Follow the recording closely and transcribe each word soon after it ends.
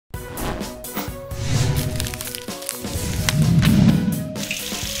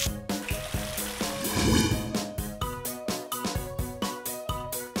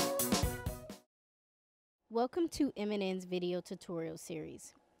Welcome to MNN's video tutorial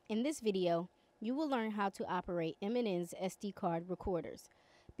series. In this video, you will learn how to operate MNN's SD card recorders.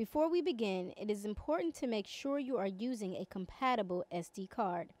 Before we begin, it is important to make sure you are using a compatible SD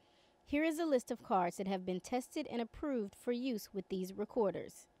card. Here is a list of cards that have been tested and approved for use with these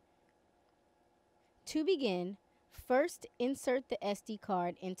recorders. To begin, first insert the SD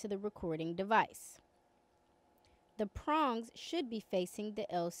card into the recording device. The prongs should be facing the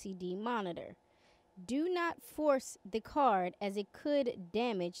LCD monitor. Do not force the card as it could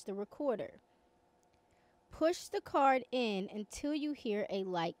damage the recorder. Push the card in until you hear a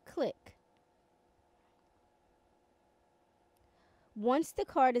light click. Once the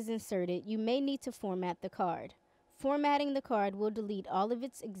card is inserted, you may need to format the card. Formatting the card will delete all of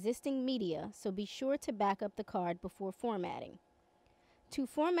its existing media, so be sure to back up the card before formatting. To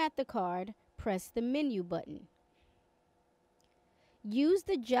format the card, press the menu button. Use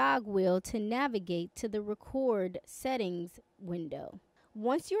the jog wheel to navigate to the record settings window.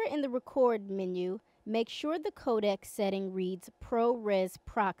 Once you are in the record menu, make sure the codec setting reads ProRes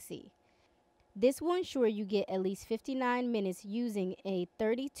Proxy. This will ensure you get at least 59 minutes using a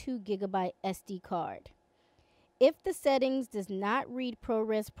 32 GB SD card. If the settings does not read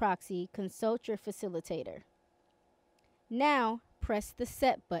ProRes Proxy, consult your facilitator. Now, press the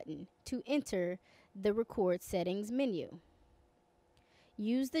Set button to enter the record settings menu.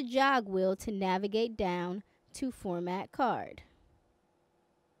 Use the jog wheel to navigate down to Format Card.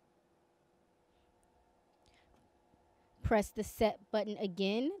 Press the Set button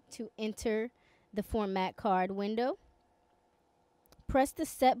again to enter the Format Card window. Press the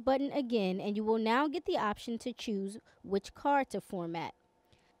Set button again and you will now get the option to choose which card to format.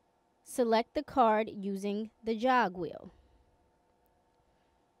 Select the card using the jog wheel.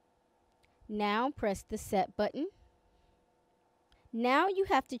 Now press the Set button. Now you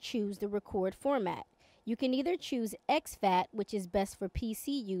have to choose the record format. You can either choose exFAT, which is best for PC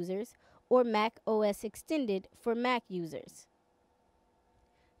users, or Mac OS Extended for Mac users.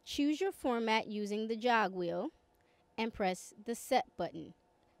 Choose your format using the jog wheel and press the Set button.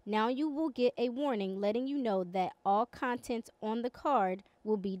 Now you will get a warning letting you know that all content on the card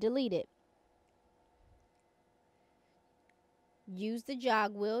will be deleted. Use the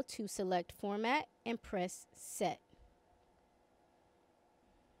jog wheel to select Format and press Set.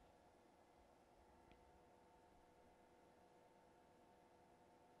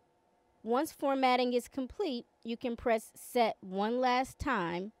 Once formatting is complete, you can press Set one last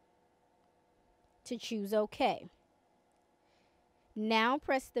time to choose OK. Now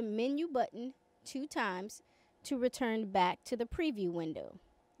press the menu button 2 times to return back to the preview window.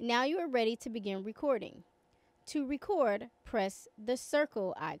 Now you are ready to begin recording. To record, press the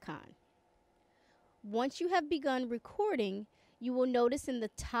circle icon. Once you have begun recording, you will notice in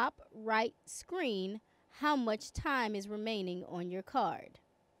the top right screen how much time is remaining on your card.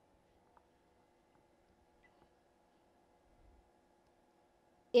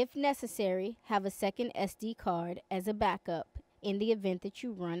 If necessary, have a second SD card as a backup in the event that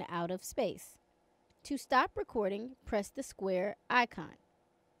you run out of space. To stop recording, press the square icon.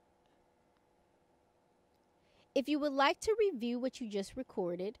 If you would like to review what you just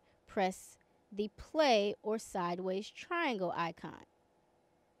recorded, press the play or sideways triangle icon.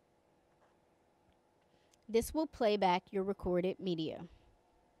 This will play back your recorded media.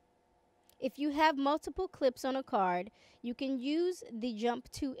 If you have multiple clips on a card, you can use the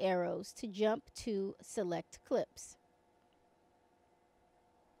jump to arrows to jump to select clips.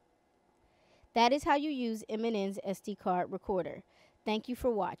 That is how you use MNN's SD card recorder. Thank you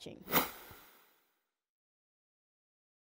for watching.